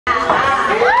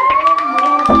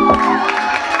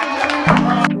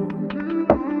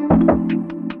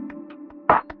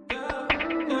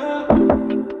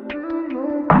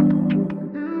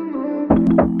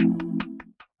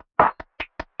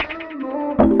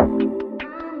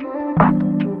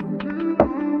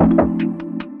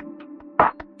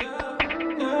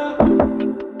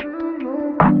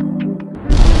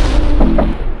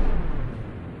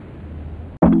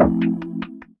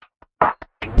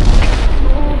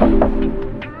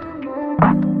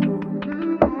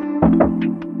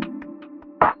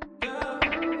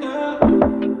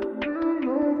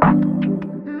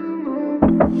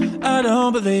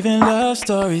don't believe in love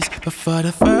stories, but for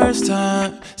the first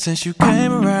time since you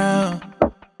came around,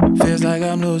 feels like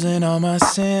I'm losing all my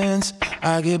sins.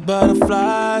 I get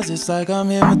butterflies, it's like I'm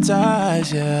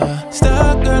hypnotized, yeah.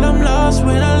 Stuck, girl, I'm lost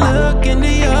when I look into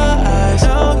your eyes.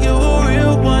 Know you a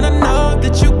real one, I know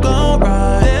that you gon'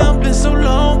 ride. Damn, been so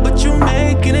long, but you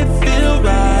making it feel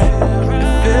right.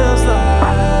 It feels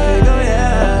like, oh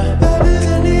yeah. Love is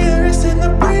in the air, it's in the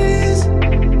breeze.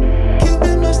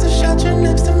 Cupid must have shot you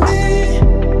next to me.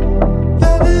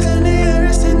 Love is in the air,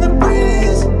 it's in the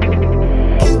breeze.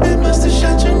 Cupid must have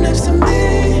shot you next to me.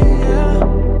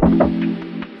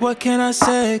 What can I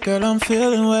say, girl, I'm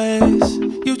feeling ways.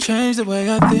 You changed the way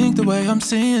I think, the way I'm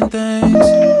seeing things.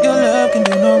 Your love can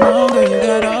do no wrong, girl, you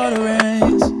got all the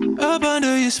reins. Up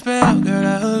under your spell, girl,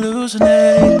 I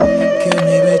hallucinate. Kill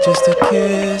me with just a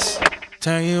kiss.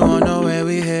 Turn you on, know where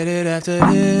we headed after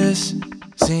this.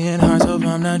 Seeing hearts, hope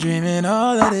I'm not dreaming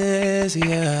all of this,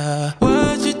 yeah.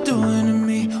 What you doing to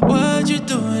me, what you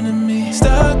doing to me?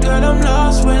 Stuck, girl, I'm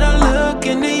lost when I look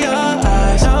into your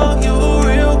eyes. Know you a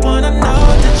real one, I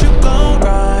know that you gon'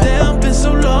 ride. Damn, been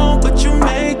so long, but you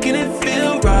making it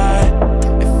feel right.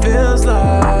 It feels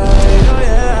like, oh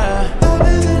yeah. Love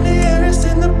is in the air, it's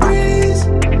in the breeze.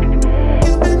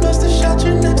 Cupid must have shot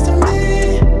you next to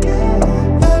me.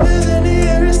 Love is in the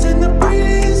air, it's in the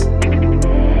breeze.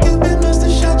 Cupid must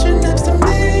have shot you next to me.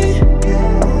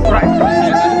 Right.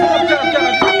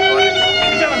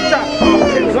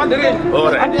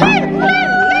 All right.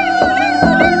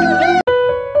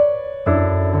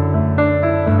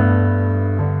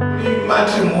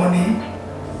 Matrimony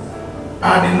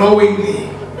and knowingly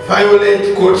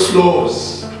violate God's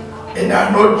laws and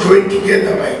are not joined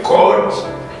together by God.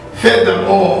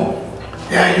 Furthermore,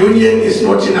 their union is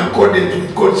not in accordance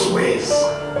with God's ways.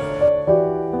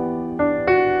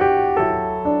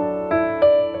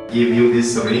 Give you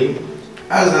this ring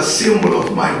as a symbol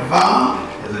of my vow,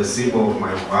 as a symbol of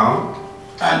my vow,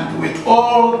 and with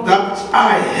all that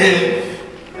I have,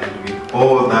 and with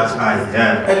all that I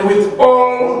have, and with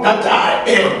all that I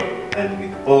am, and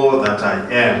with all that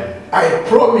I am, I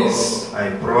promise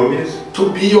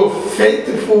to be your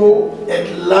faithful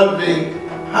and loving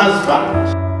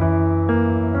husband.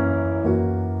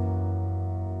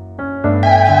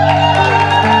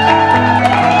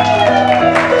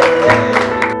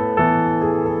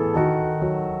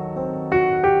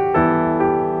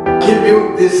 Give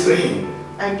you this ring.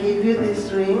 I give you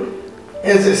this ring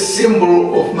as a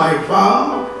symbol of my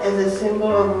vow, as a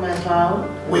symbol of my vow,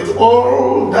 with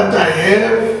all that I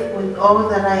have, with all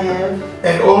that I have,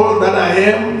 and all that I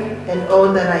am, and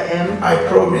all that I am, I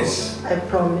promise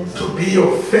to be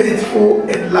your faithful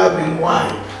and loving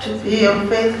wife. To be your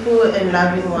faithful and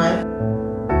loving wife.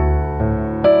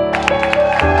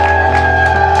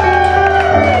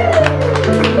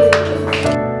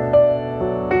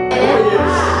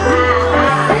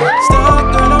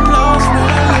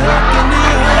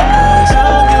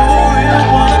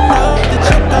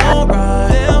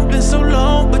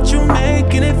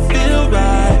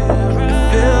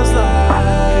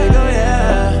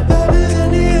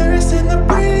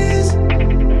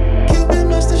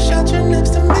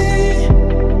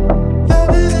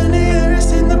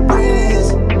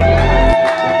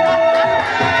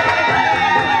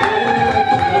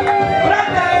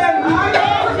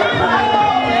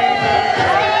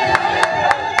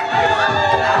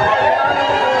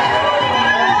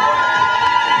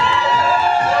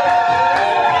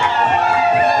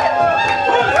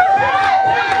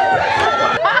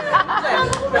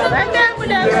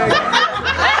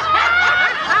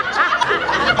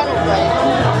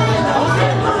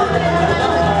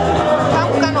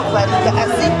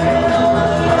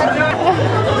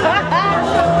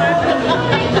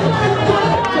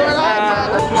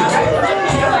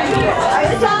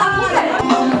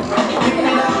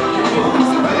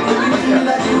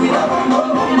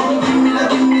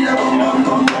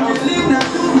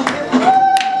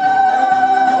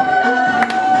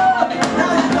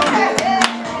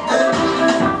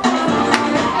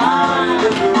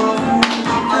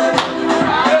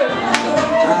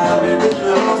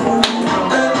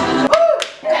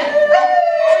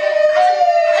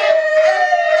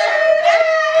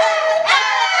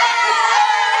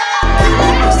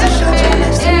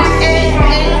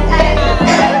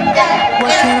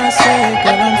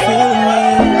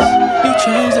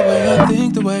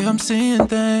 Seeing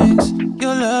things.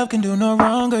 Your love can do no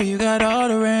wrong, girl, you got all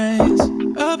the reins.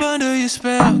 Up under your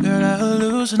spell, girl, I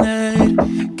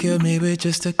hallucinate. Kill me with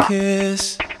just a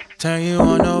kiss. Turn you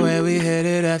on, know where we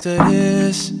headed after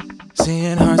this.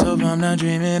 Seeing hearts, hope I'm not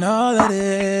dreaming all of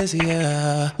this,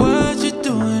 yeah. What you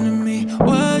doing to me,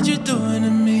 what you doing to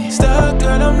me? Stuck,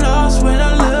 girl, I'm lost when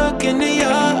I look into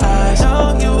your eyes.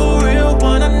 Know you a real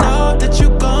one, I know that you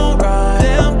gon' ride.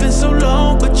 Damn, been so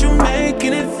long, but you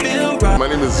making it feel right. My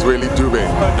name is Really Dube,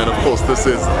 and of course this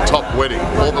is Top Wedding,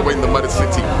 all the way in the Muddy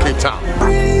City, Cape Town.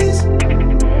 Breeze.